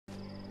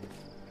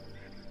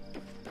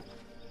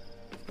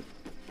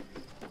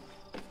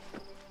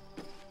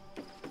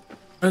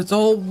It's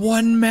all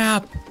one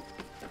map.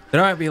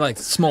 There might be like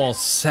small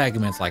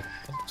segments, like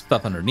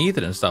stuff underneath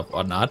it and stuff,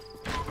 whatnot,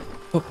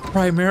 but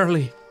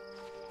primarily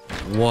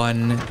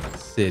one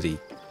city.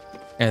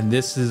 And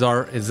this is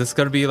is this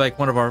gonna be like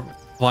one of our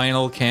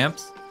final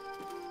camps?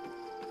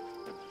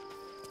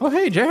 Oh,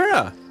 hey,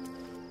 Jahara.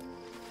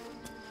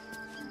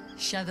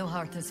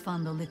 Shadowheart has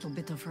found a little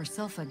bit of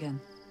herself again.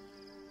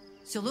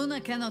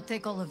 Selûne cannot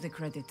take all of the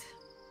credit.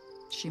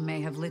 She may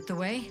have lit the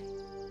way,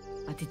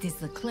 but it is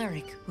the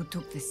cleric who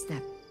took this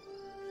step.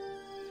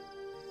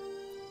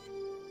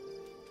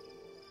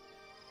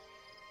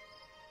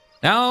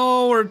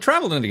 Now we're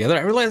traveling together.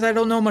 I realize I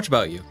don't know much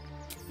about you.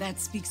 That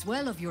speaks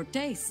well of your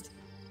taste.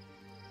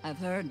 I've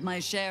heard my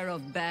share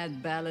of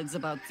bad ballads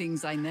about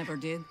things I never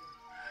did.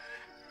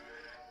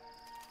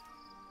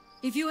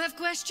 If you have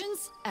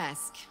questions,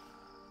 ask.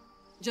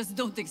 Just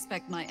don't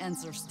expect my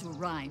answers to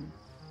rhyme.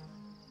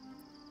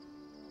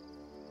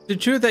 The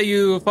truth that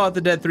you fought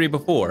the Dead Three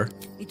before.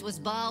 It was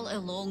Baal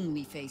alone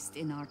we faced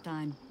in our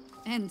time.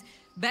 And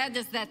bad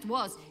as that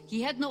was,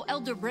 he had no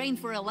elder brain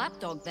for a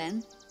lapdog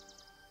then.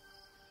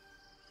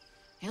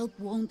 Help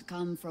won't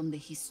come from the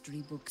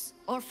history books,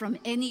 or from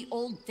any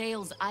old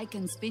tales I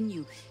can spin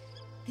you.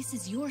 This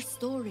is your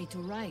story to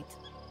write.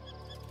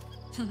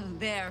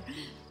 There.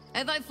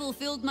 Have I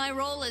fulfilled my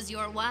role as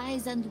your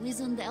wise and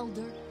wizened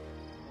elder?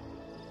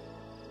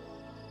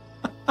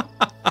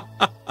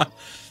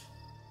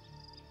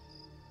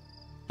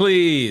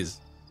 Please.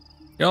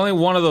 You're only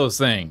one of those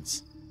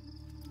things.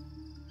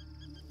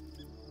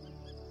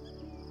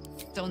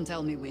 Don't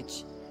tell me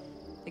which.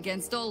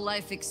 Against all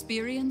life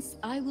experience,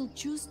 I will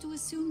choose to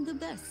assume the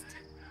best.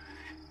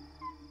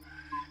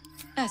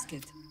 Ask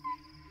it.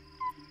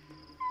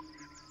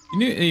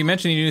 You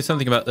mentioned you knew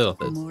something about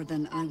Lilith. More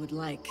than I would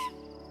like.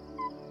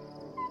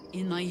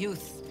 In my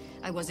youth,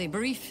 I was a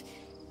brief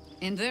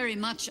and very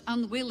much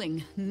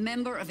unwilling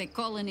member of a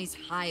colony's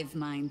hive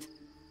mind.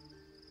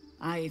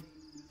 I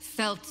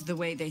felt the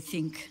way they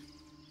think,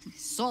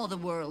 saw the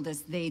world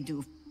as they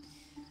do.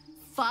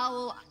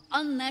 Foul,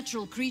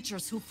 unnatural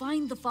creatures who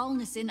find the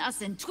foulness in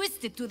us and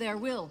twist it to their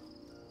will.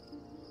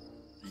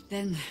 But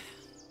then,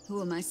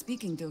 who am I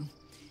speaking to?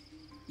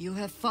 You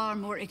have far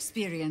more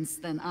experience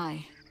than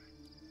I.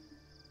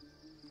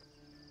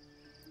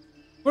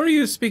 What are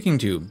you speaking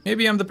to?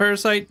 Maybe I'm the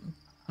parasite?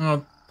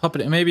 Oh,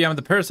 puppet. Maybe I'm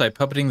the parasite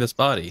puppeting this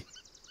body.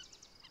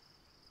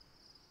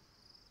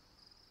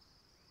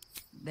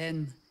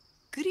 Then,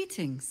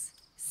 greetings,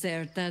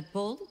 Sir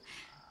Tadpole.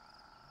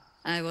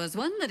 I was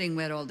wondering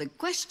where all the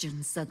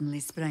questions suddenly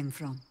sprang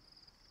from.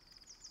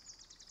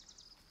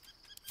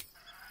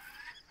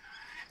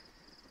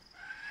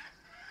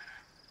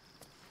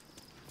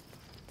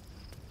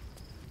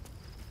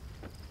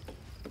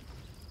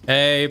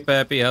 Hey,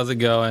 Peppy, how's it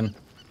going?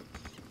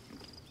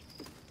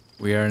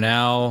 We are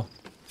now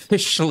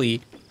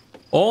officially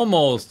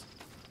almost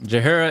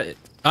Jahara.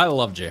 I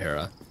love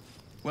Jahara.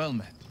 Well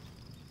met.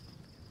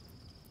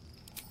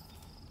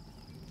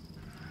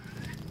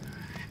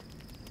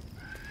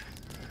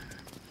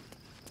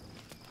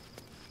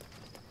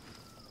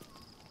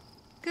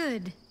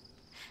 Good.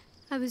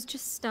 I was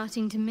just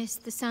starting to miss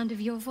the sound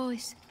of your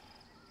voice.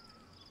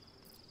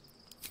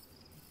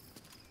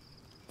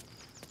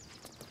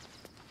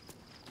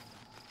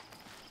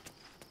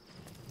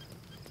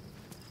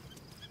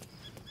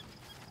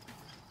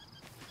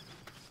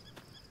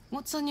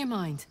 What's on your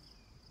mind?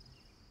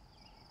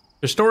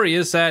 The story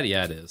is sad.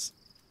 Yeah, it is.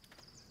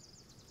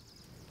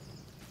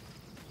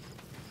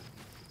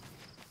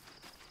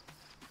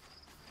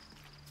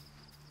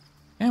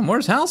 Man,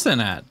 where's Halcyon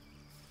at?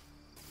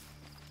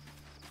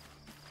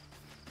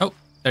 Oh,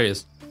 there he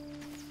is.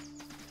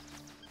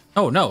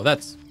 Oh, no,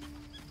 that's...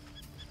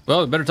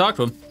 Well, we better talk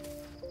to him.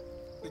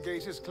 The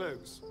gate is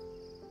closed,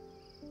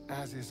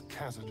 as is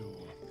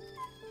Cazador.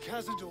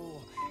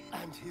 Cazador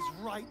and his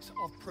right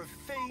of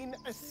profane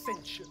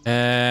ascension.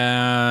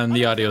 And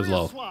the audio's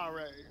low.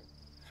 Soiree,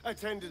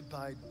 attended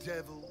by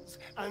devils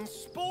and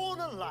spawn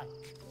alike.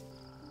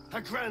 A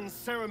grand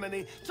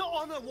ceremony to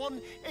honor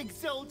one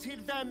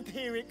exalted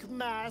vampiric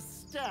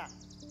master.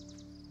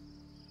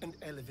 And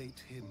elevate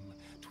him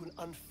to an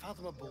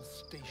unfathomable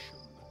station.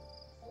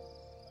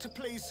 To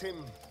place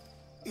him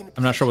in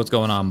I'm not sure what's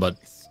going on,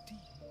 but esteem.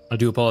 I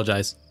do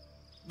apologize.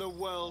 The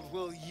world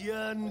will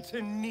yearn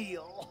to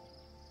kneel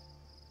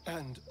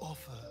and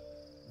offer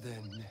their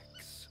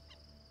necks.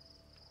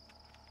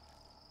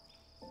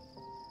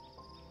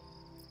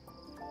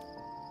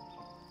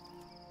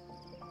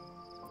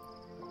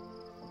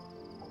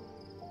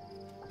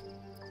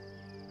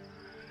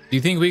 Do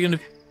you think we can...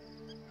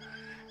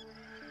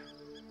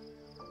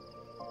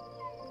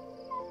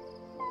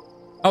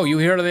 Oh,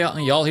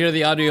 y'all hear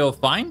the audio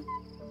fine?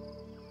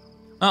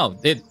 Oh,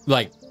 it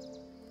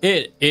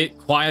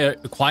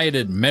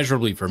quieted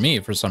measurably for me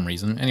for some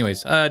reason.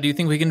 Anyways, do you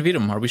think we can defeat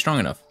him? Are we strong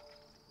enough?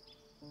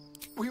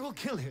 We will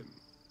kill him,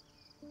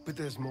 but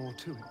there's more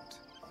to it.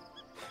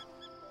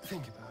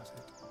 Think about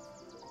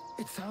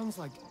it. It sounds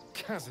like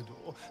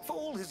Cazador, for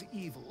all his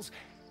evils,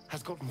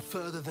 has gotten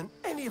further than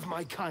any of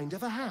my kind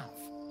ever have.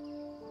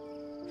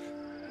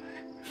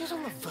 He's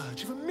on the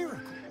verge of a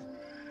miracle.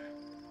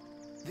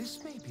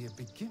 This may be a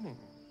beginning,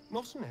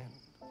 not an end.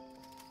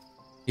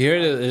 You hear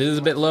it? It is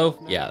a bit low.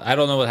 Yeah, I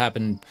don't know what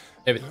happened.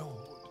 Lord,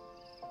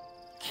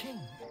 King.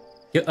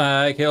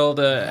 I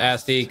killed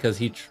Asti because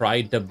he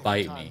tried to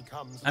bite me.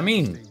 I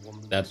mean,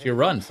 that's your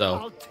run, so.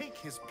 I'll take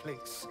his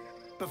place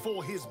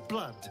before his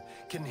blood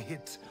can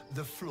hit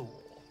the floor.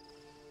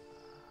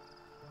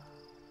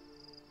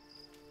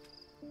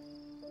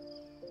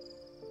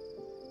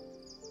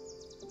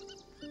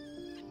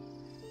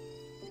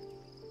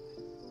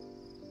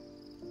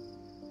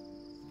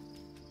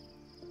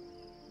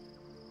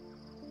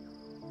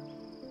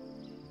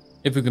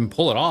 If we can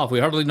pull it off, we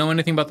hardly know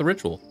anything about the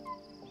ritual.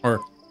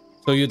 Or,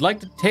 so you'd like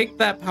to take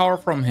that power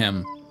from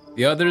him.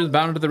 The other is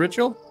bound to the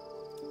ritual?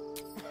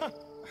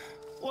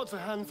 What's a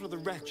handful of the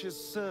wretch's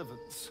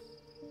servants?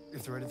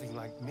 If they're anything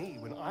like me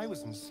when I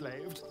was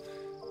enslaved,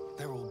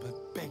 they're all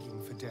but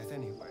begging for death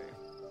anyway.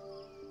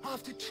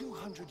 After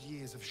 200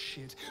 years of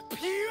shit,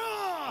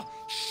 pure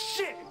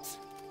shit!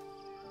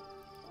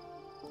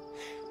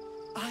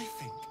 I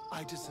think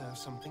I deserve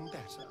something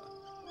better.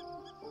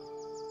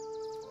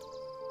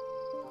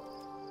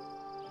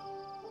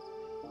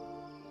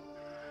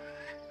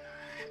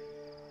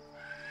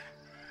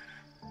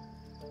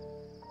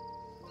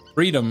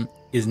 Freedom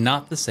is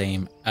not the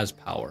same as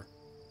power.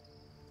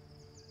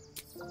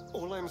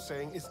 All I'm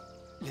saying is,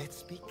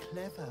 let's be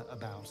clever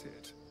about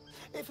it.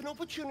 If an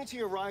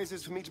opportunity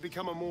arises for me to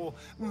become a more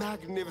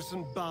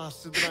magnificent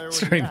bastard than I already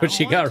Considering am, what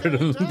she got rid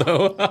of him,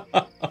 though.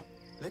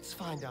 Let's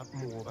find out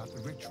more about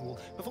the ritual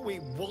before we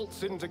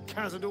waltz into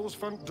Cazador's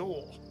front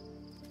door.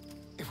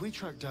 If we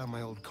track down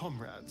my old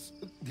comrades,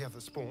 the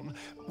other spawn,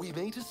 we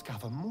may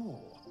discover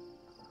more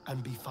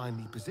and be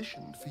finely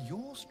positioned for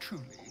yours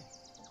truly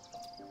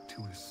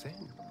to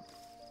ascend.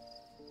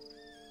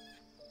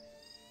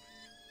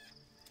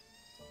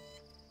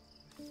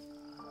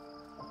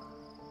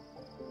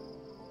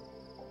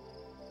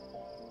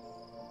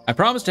 I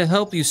promise to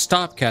help you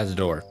stop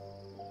Cazador.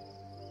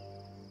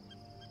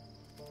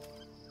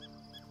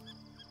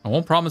 I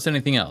won't promise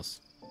anything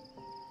else.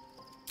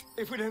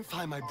 If we don't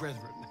find my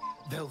brethren,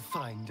 they'll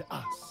find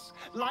us,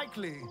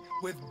 likely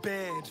with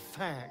bared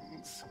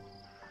fangs.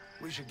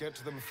 We should get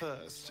to them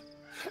first.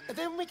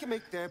 Then we can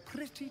make their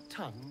pretty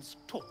tongues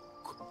talk.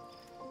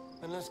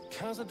 Unless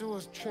Cazador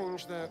has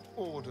changed their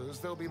orders,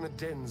 they'll be in the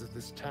dens of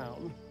this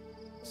town,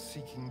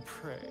 seeking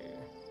prey.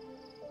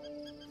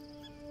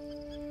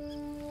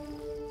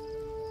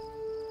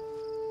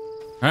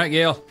 All right,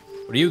 Gale,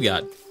 what do you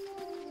got?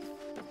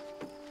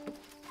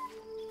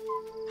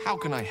 How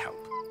can I help?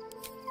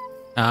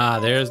 Ah,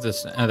 there's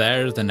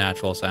the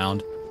natural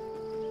sound.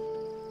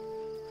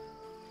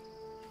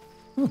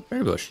 Ooh,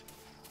 berry bush.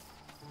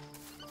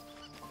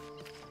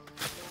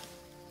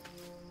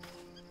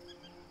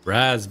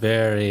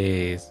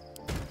 Raspberries.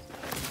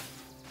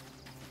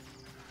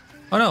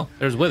 Oh no,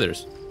 there's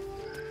withers.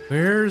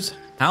 Where's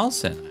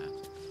Halsin at?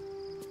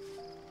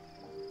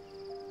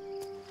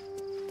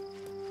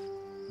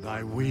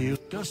 Thy wheel,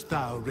 dost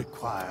thou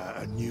require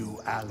a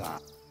new ally?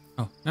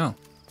 Oh, no.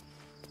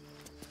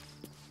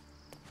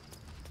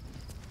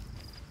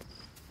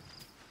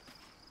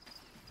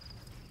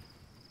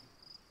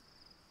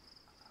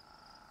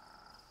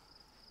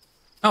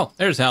 Oh,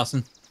 there's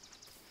Halsin.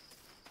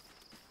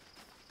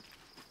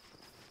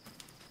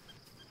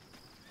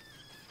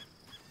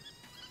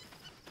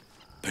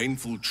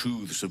 Painful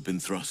truths have been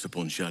thrust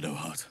upon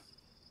Shadowheart.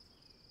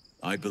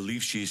 I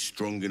believe she is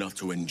strong enough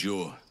to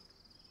endure,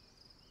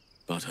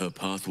 but her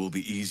path will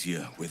be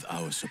easier with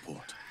our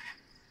support.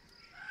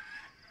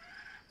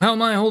 How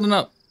am I holding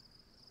up?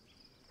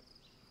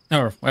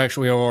 Or,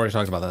 actually, we already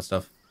talked about that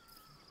stuff.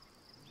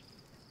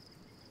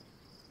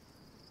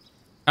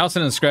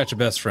 Halsin and Scratch are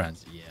best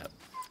friends. Yep.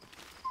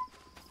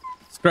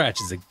 Scratch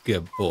is a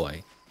good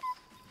boy.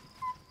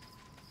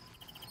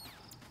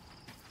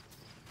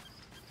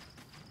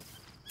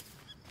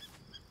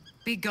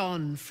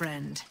 Begone,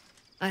 friend.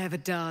 I have a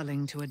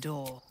darling to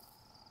adore.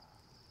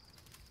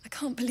 I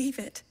can't believe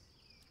it.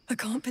 I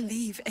can't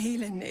believe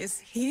Aelin is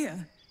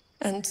here.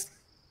 And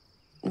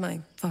my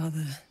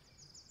father.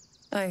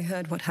 I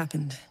heard what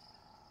happened.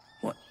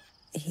 What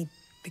he'd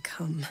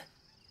become.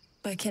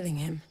 By killing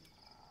him.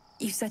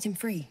 You set him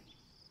free.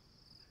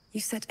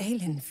 You set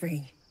Aelin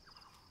free.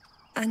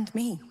 And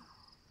me.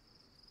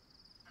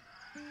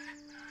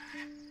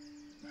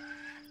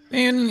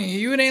 Man,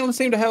 you and Aelin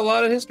seem to have a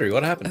lot of history.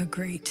 What happened? A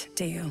great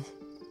deal.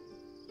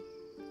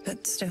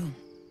 But still,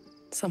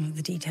 some of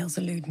the details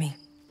elude me.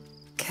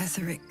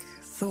 Ketheric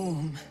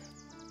Thorm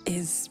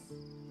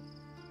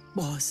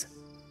was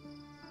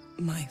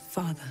my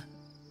father.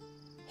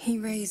 He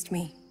raised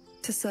me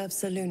to serve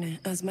Selûne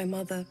as my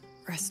mother,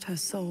 rest her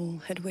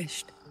soul, had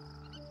wished.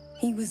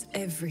 He was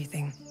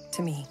everything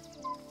to me,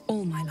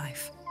 all my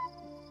life.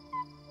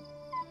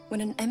 When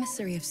an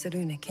emissary of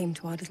Selûne came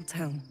to our little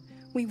town,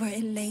 we were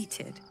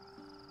elated.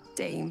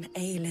 Dame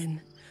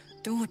Aelin,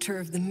 daughter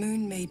of the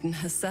Moon Maiden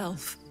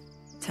herself.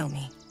 Tell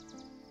me,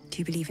 do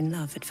you believe in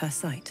love at first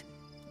sight?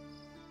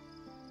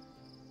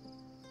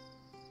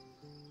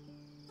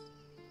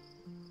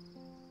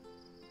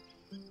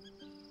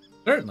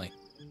 Certainly.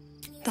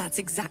 That's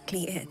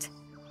exactly it.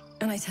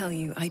 And I tell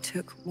you, I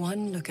took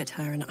one look at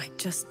her and I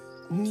just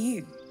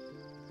knew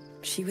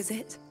she was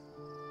it.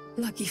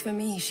 Lucky for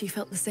me, she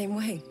felt the same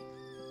way.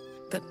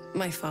 But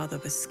my father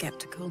was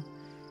skeptical.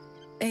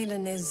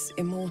 Aelin is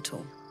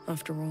immortal,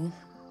 after all.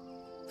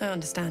 I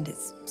understand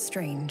it's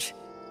strange.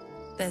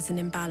 There's an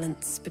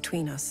imbalance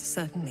between us,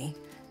 certainly.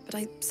 But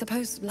I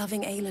suppose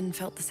loving Aelin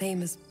felt the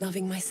same as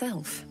loving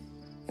myself.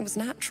 It was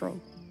natural.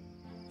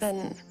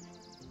 Then...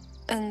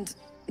 And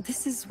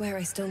this is where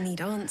I still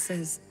need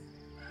answers.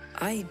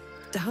 I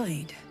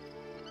died.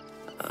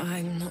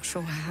 I'm not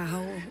sure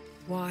how,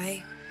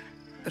 why,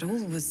 but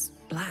all was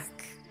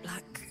black.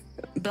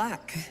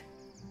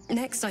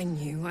 Next I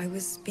knew, I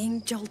was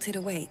being jolted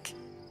awake.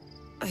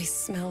 I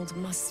smelled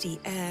musty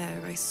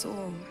air, I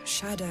saw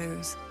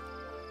shadows.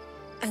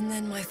 And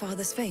then my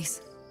father's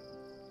face.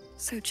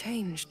 So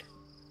changed.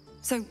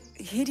 So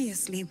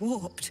hideously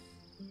warped.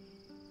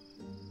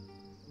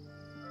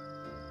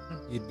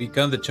 You'd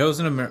become the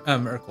chosen of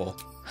Merkel.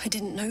 I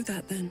didn't know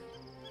that then.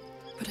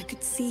 But I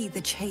could see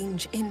the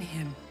change in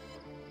him.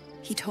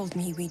 He told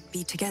me we'd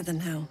be together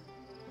now.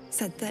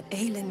 Said that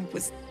Aelin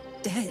was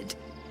dead.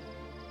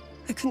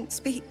 I couldn't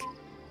speak.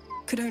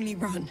 Could only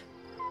run.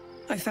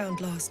 I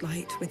found last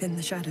light within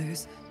the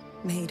shadows.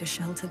 Made a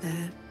shelter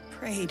there.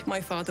 Prayed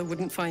my father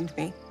wouldn't find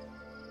me.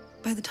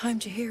 By the time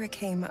Jaheira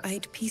came,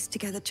 I'd pieced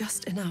together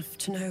just enough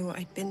to know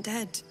I'd been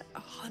dead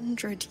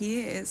 100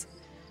 years.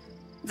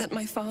 That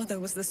my father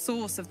was the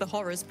source of the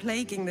horrors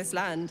plaguing this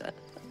land.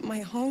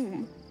 My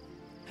home.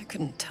 I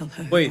couldn't tell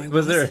her who I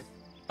was there...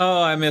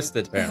 Oh, I missed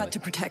it, apparently. I had to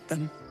protect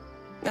them.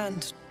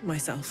 And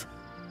myself.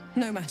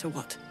 No matter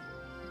what.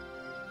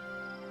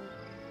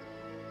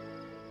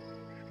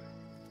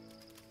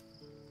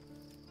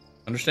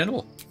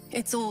 Understandable.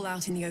 It's all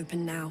out in the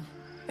open now.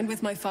 And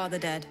with my father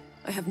dead,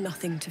 I have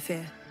nothing to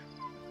fear.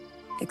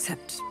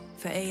 Except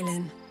for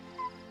Aelin.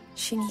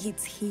 She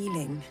needs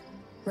healing.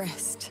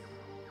 Rest.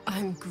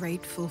 I'm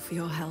grateful for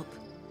your help.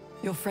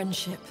 Your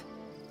friendship.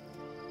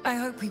 I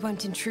hope we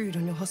won't intrude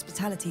on your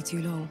hospitality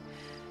too long.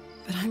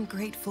 But I'm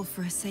grateful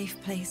for a safe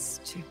place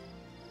to...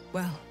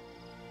 well...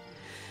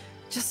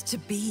 just to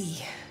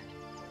be.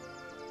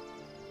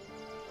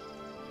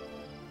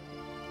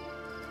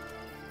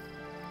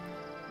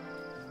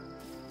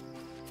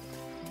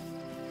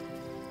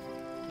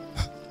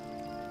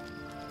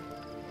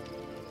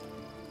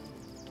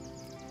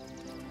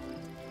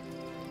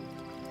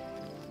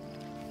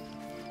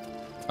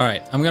 All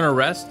right, I'm gonna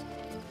rest,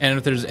 and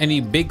if there's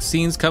any big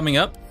scenes coming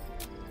up,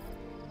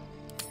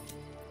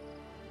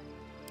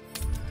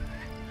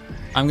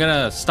 I'm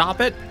gonna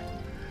stop it,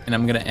 and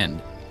I'm gonna end.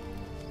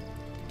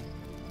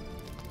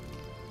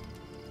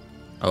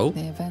 Oh?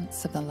 The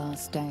events of the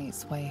last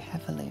days weigh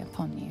heavily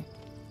upon you.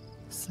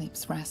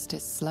 Sleep's rest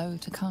is slow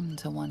to come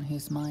to one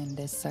whose mind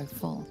is so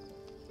full.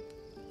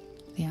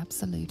 The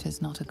Absolute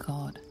is not a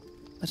god,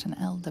 but an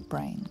elder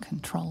brain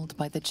controlled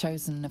by the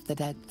chosen of the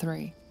Dead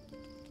Three.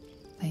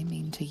 They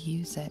mean to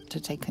use it to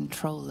take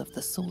control of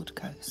the Sword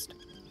Coast.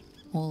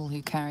 All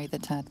who carry the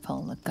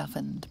tadpole are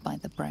governed by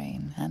the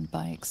brain, and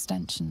by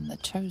extension the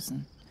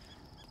chosen.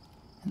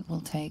 It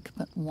will take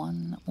but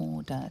one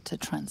order to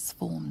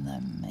transform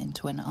them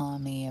into an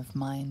army of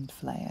mind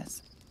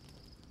flayers.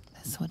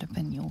 This would have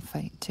been your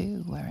fate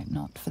too, were it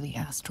not for the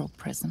astral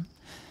prison,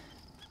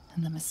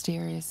 and the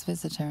mysterious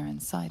visitor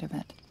inside of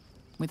it.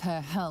 With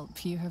her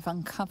help, you have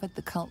uncovered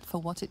the cult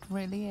for what it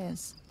really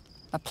is.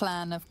 A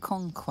plan of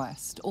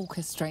conquest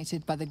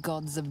orchestrated by the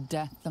gods of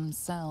death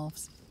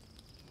themselves.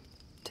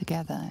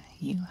 Together,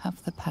 you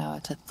have the power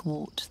to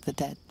thwart the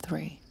Dead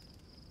Three.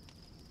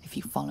 If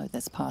you follow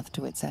this path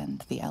to its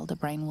end, the Elder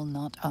Brain will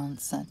not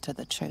answer to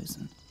the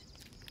Chosen.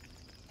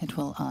 It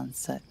will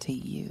answer to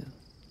you.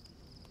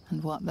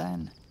 And what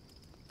then?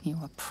 You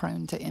are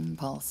prone to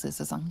impulses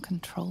as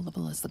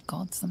uncontrollable as the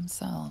gods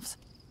themselves.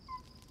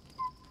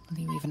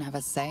 Will you even have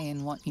a say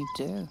in what you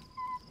do?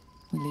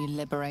 Will you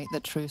liberate the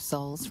true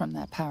souls from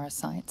their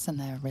parasites and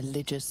their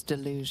religious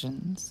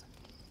delusions?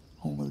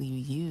 Or will you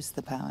use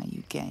the power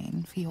you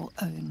gain for your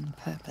own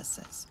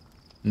purposes?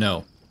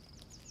 No.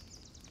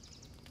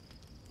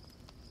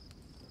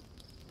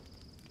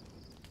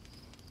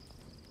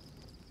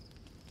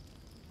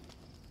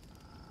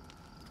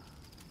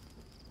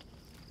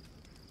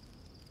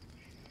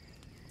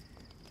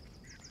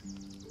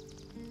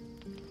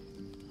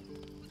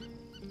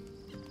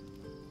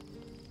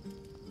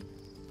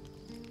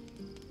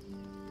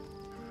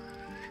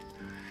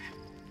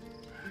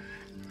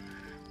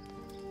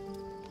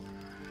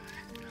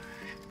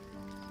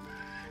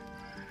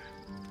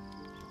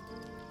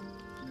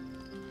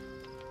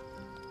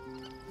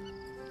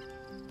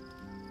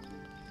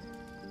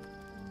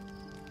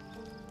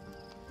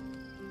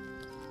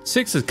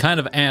 Six is kind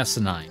of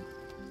asinine.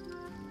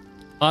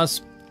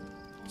 Us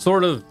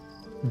sort of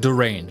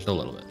deranged a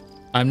little bit.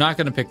 I'm not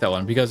going to pick that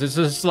one because it's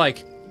just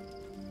like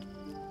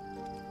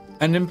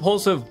an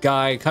impulsive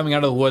guy coming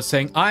out of the woods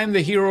saying, I'm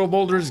the hero of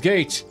Baldur's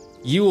Gate.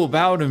 You will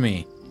bow to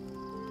me.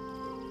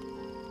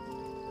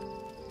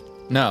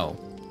 No.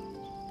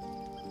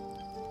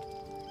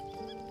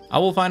 I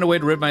will find a way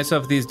to rid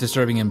myself of these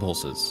disturbing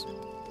impulses.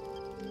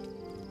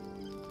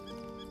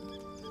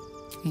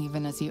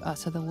 Even as you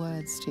utter the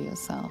words to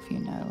yourself, you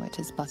know it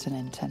is but an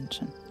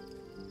intention.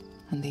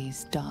 And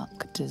these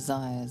dark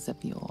desires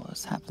of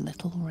yours have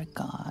little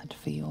regard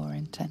for your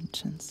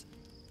intentions.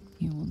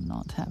 You will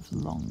not have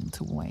long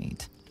to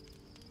wait.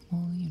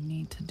 All you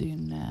need to do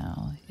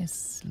now is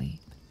sleep.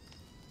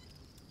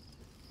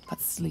 But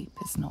sleep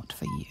is not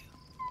for you.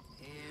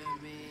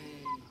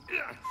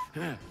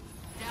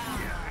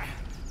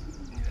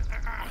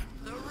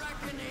 The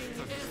reckoning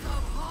is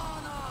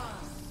upon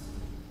us!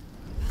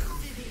 The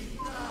city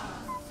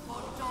thirsts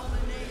for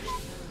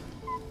domination.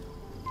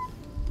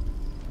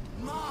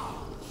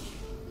 March!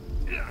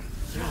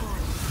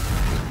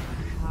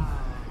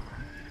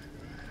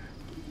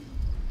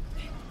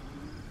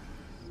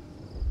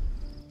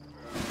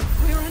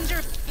 We're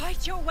under.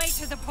 Fight your way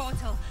to the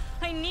portal.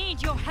 I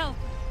need your help.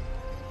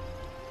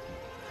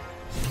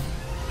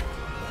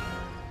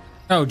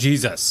 Oh,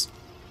 Jesus.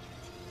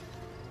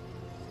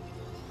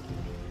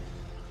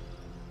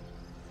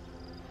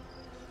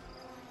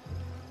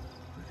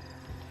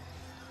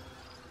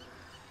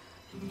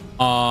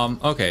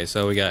 Okay,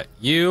 so we got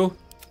you.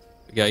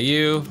 We got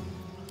you.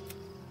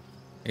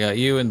 We got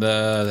you in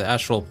the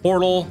astral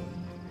portal.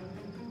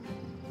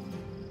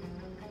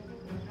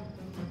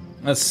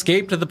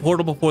 Escape to the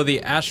portal before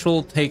the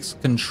astral takes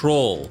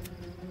control.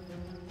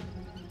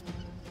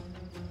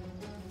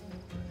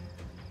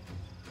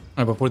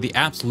 Before the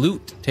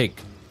absolute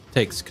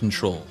takes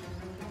control.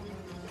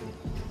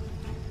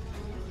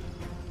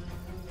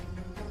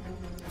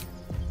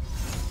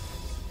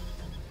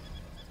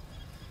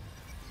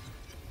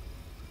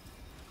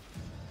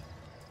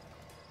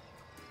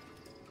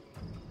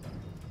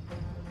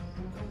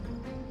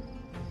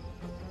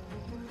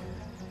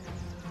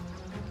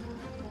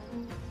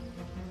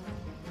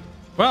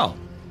 Well,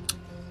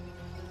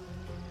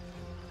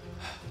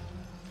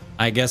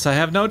 I guess I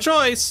have no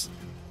choice.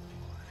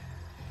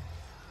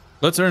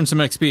 Let's earn some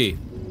XP.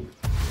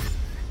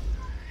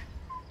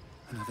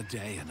 Another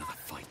day, another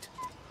fight.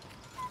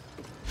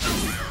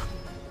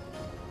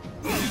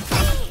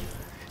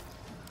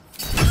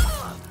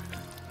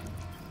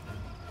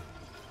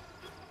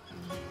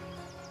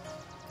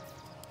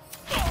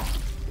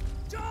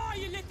 Die,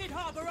 you lifted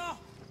harborer!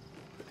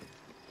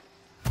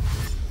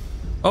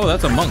 Oh,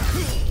 that's a monk.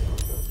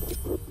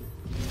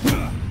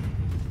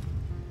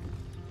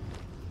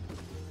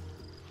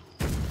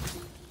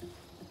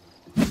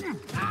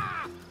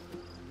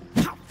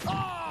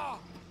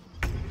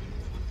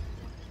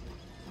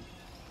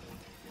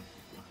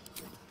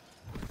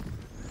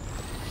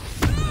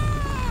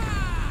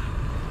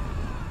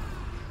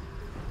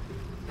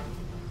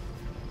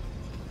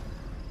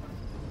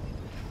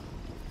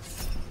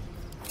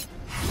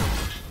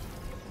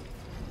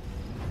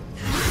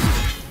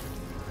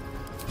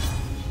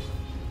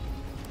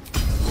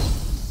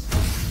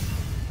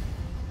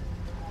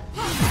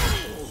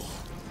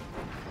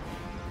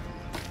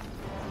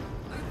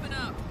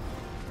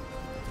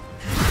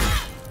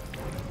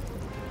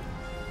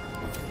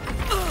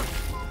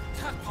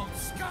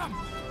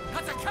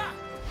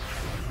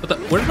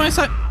 Where's my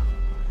side?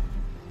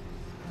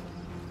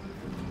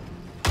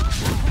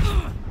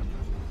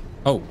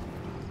 Oh.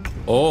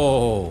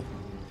 Oh.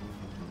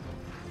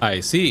 I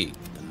see.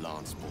 The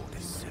lance board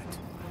is set.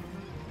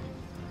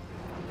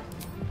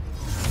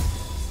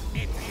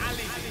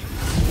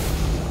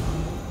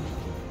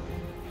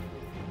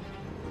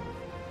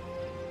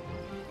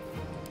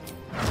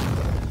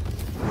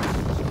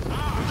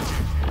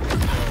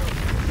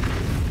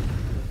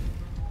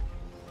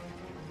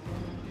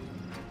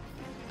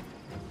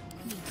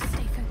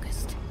 Stay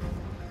focused.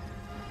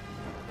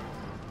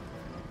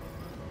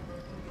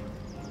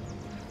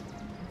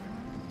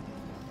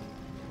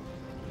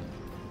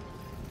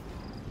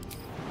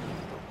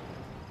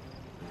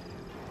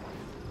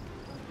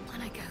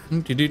 On I go.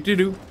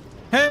 Do-do-do-do.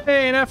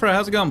 Hey, Nefra,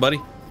 how's it going, buddy?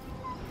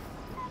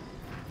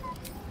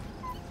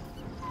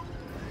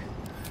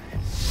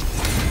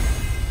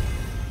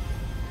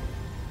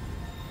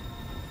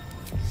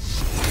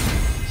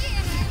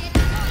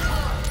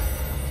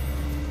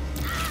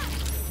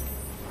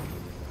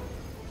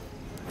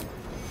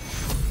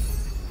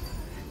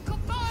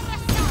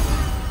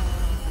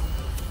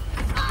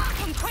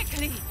 Come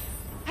quickly.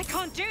 I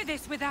can't do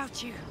this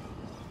without you.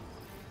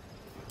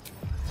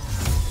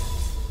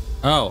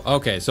 Oh,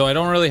 okay. So I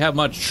don't really have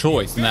much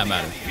choice in that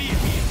matter.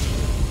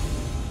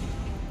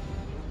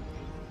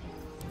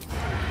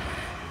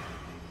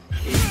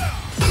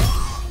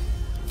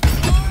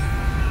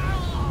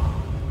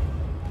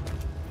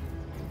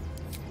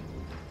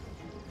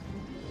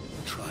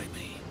 Try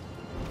me.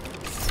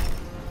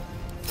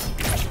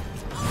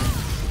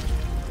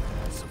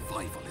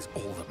 Survival is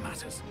all that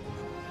matters.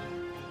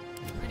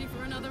 Ready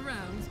for another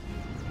round?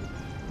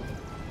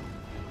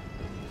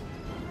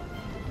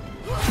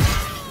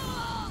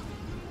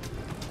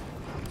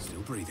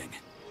 Still breathing,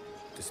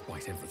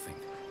 despite everything.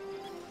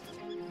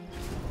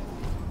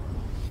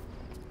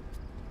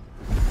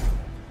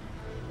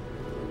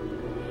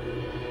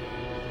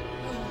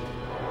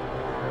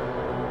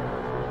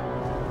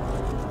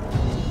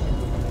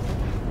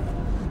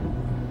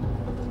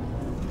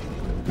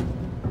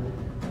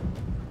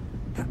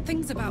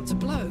 wind's about to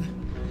blow.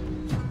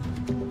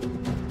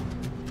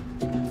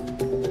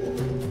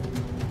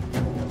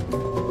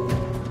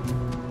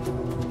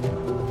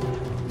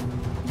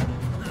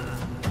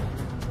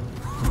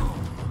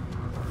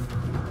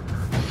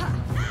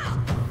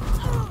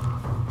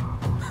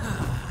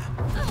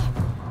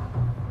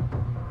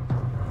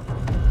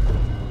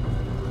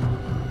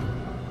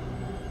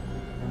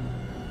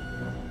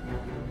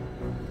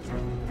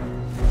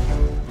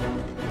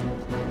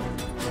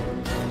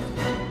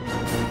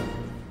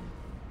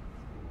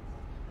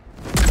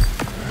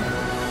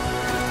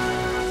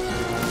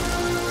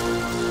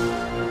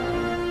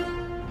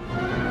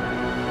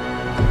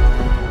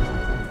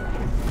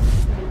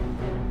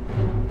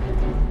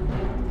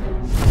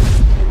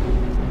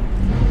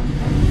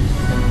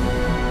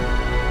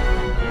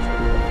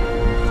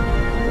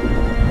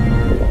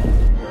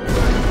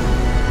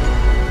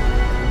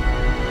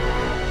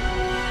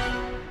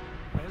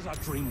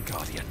 Dream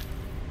Guardian.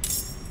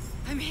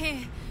 I'm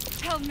here.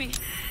 Help me.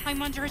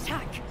 I'm under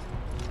attack.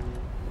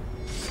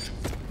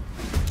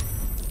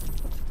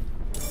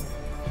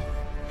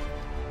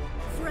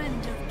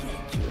 Friend of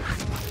Gek,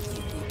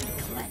 you will be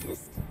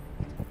cleansed.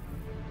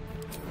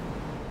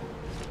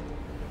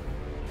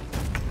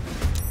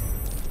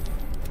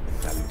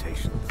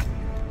 Salutations.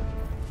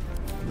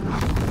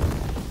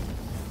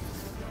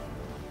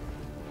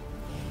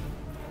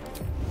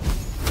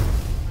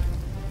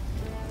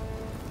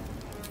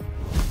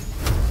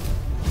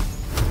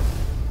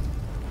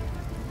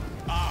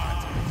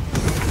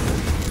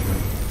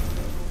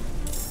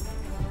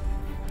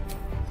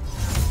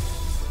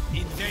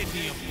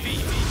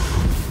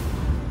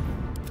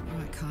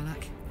 Alright,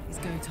 Karlak. It's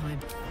go time.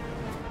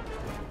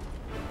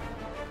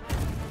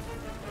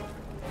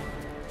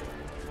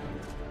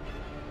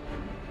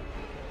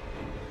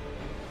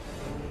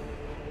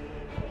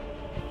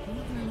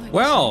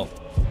 Well,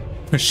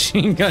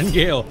 Machine Gun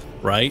Gale,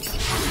 right?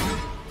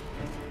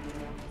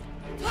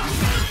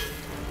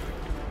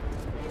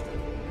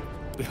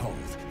 Behold,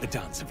 the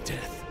dance of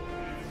death.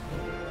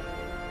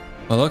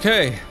 Well,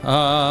 okay.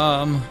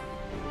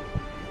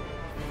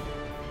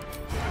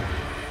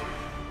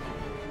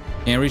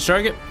 Can't reach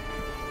target.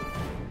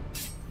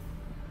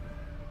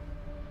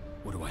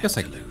 What do I Guess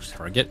I have to can lose?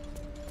 target.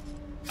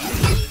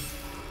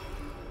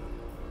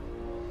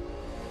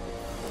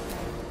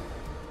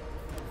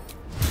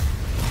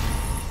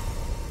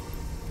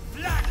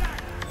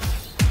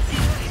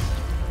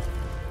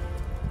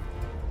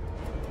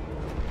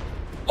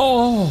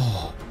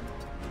 Oh,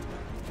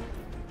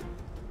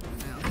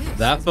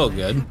 that felt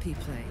good. Happy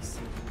place.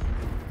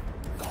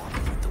 Gone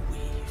with the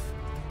weave.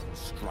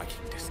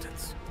 Striking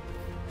distance.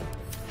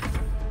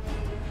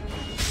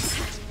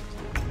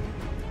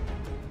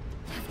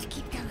 Have to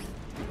keep going.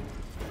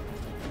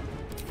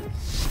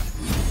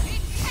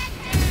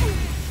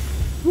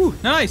 Whew,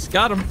 nice,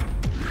 got him.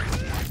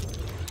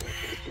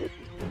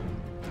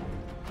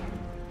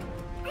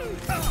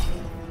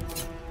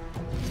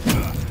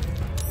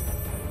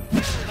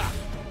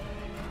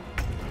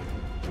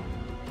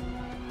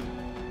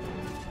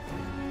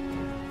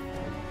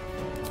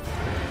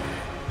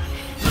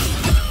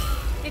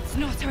 It's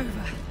not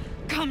over.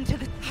 Come to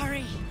the...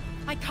 Hurry.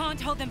 I can't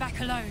hold them back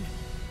alone.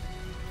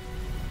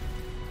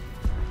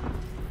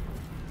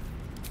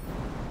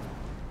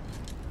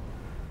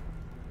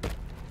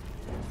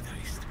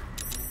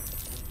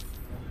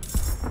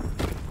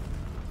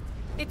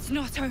 It's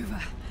not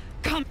over.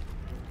 Come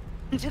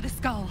to the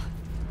skull.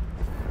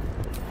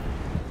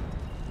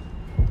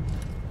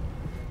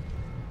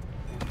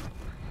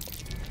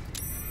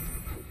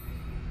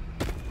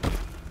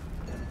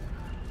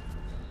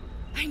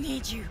 I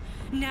need you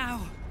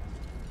now.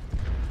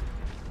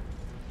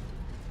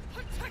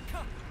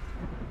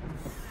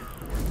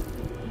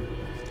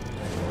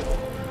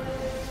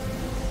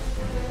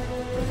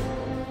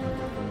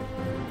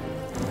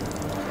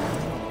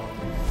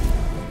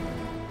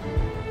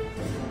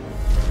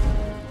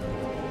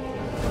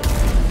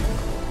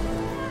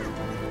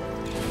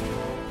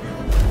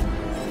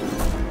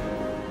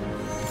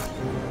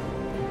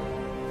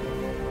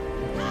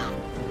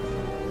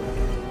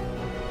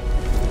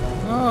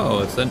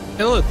 Oh, it's an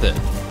illithid.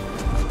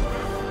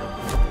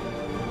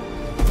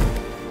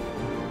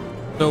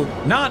 So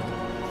not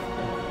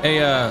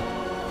a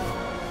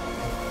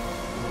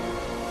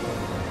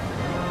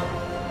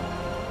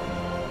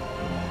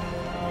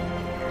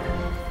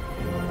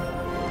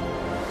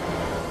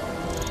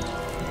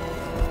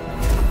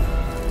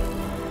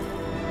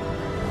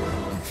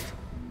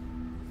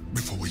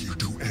Before you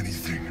do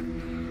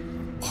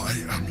anything, I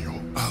am your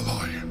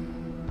ally.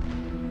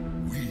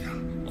 We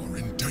are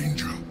in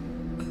danger.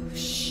 Oh,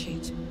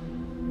 shit.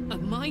 A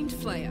mind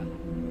flayer.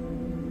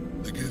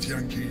 The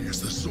Githyanki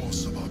is the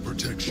source of our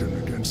protection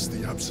against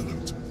the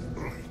Absolute.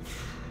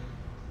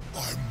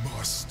 I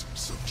must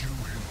subdue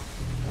him.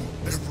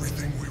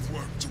 Everything we've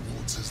worked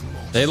towards is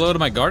lost. They loaded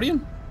my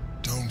guardian?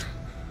 Don't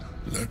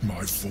let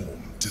my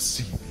form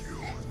deceive you.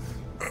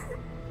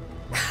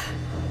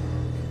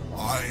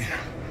 I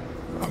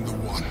am the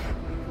one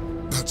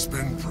that's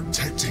been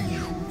protecting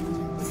you.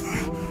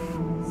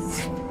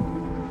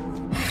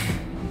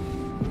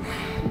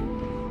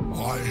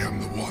 am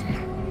the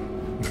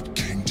one that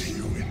came to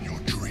you in your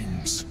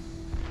dreams.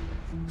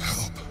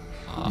 Help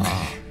me.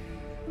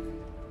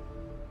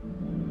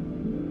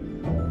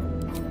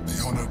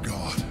 The Honor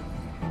God.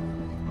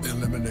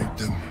 Eliminate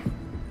them.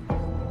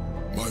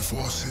 My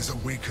forces are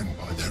weakened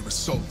by their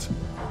assault.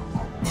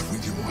 But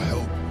with your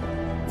help,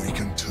 we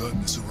can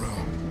turn this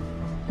around.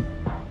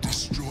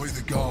 Destroy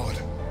the Guard.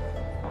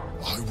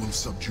 I will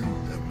subdue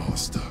their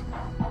master.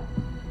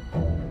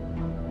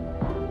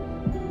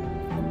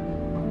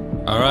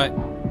 All right.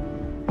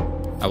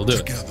 I will do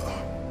it. Together,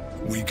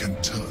 we can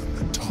turn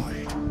the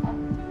tide.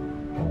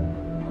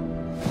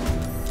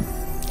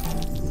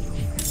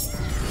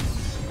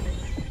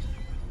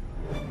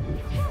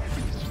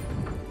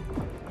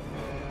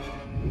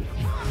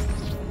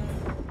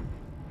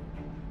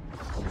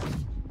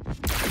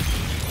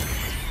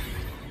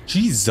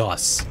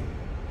 Jesus.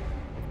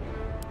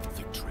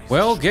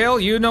 Well, Gale,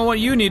 you know what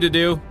you need to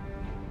do.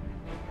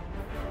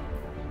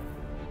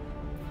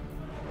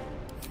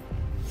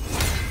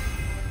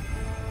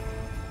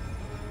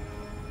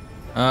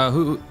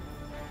 Who?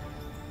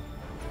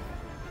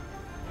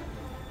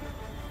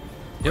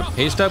 Yep,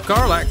 haste up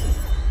Karlach.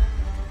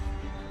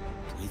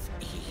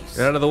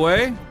 Get out of the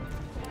way.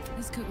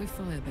 Let's cook with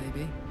fire,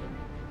 baby.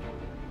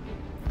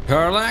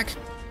 Karlach.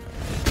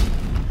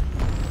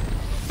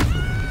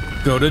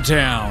 Go to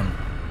town.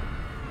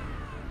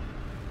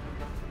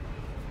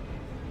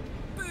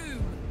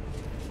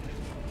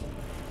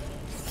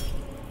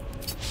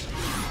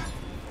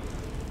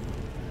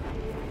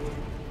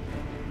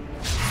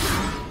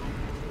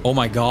 Oh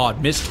my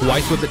god, missed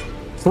twice with it.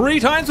 3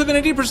 times with an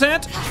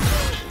 80%?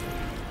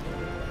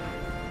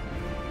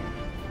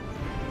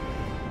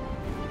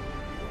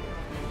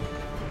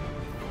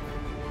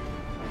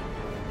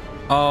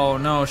 Oh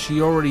no,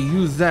 she already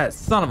used that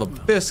son of a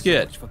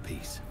biscuit. For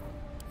peace.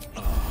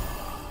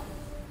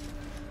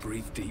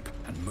 Breathe deep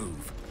and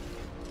move.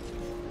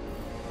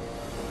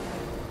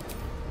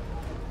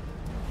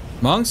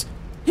 Monks?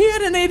 He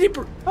had an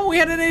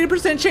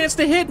 80% chance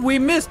to hit. We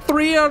missed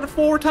 3 out of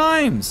 4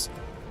 times.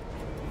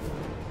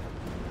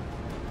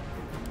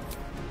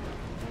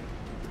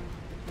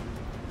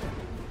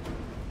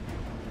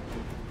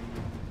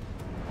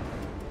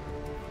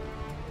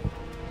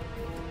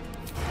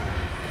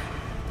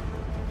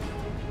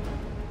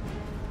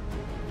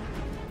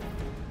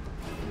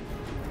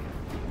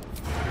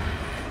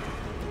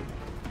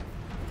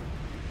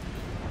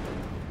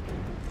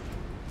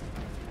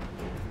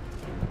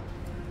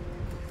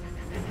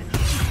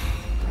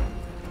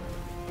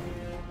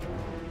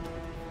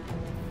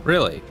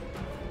 Really?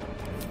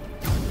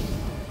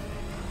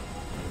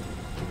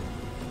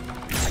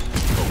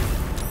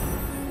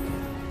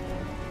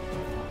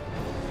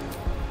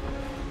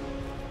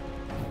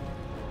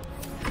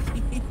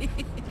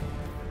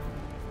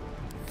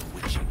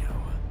 Witching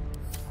hour.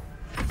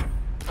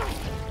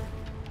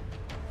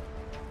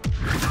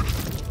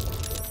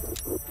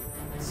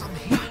 Some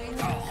healing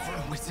for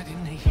a wizard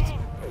in need.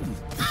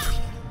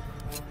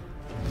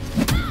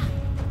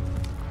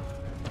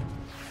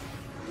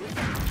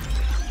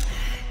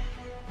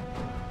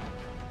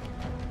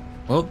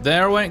 Well,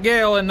 there went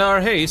Gale in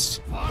our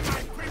haste.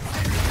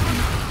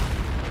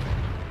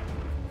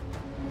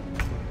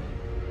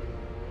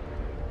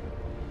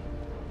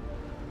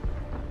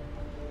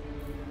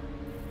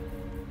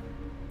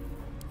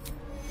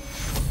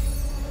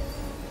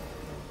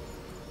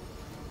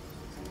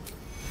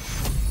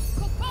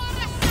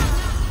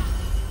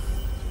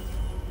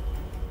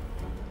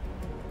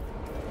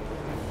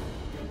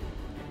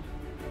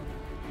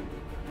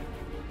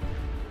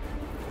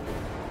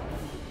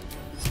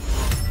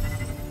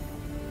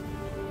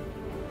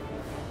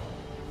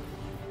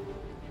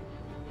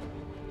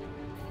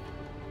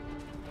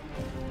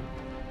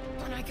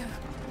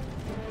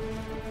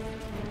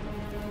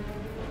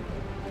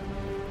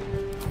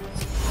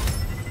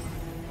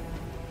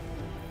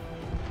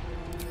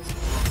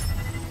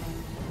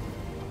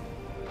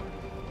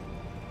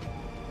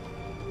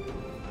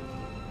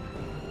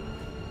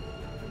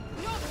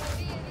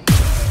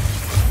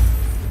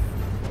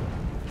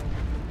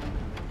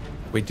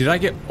 Wait, did I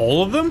get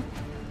all of them?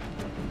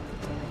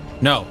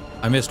 No,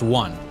 I missed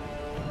 1.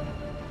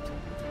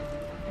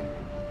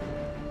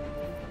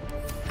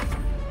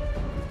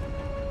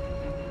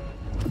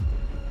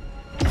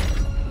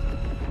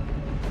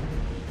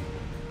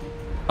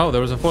 Oh, there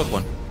was a 4th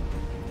one.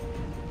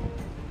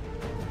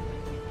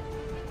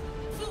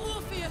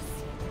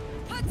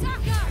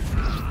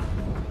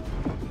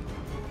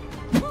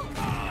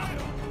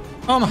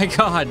 Oh my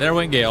god, there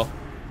went Gale.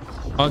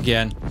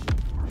 Again.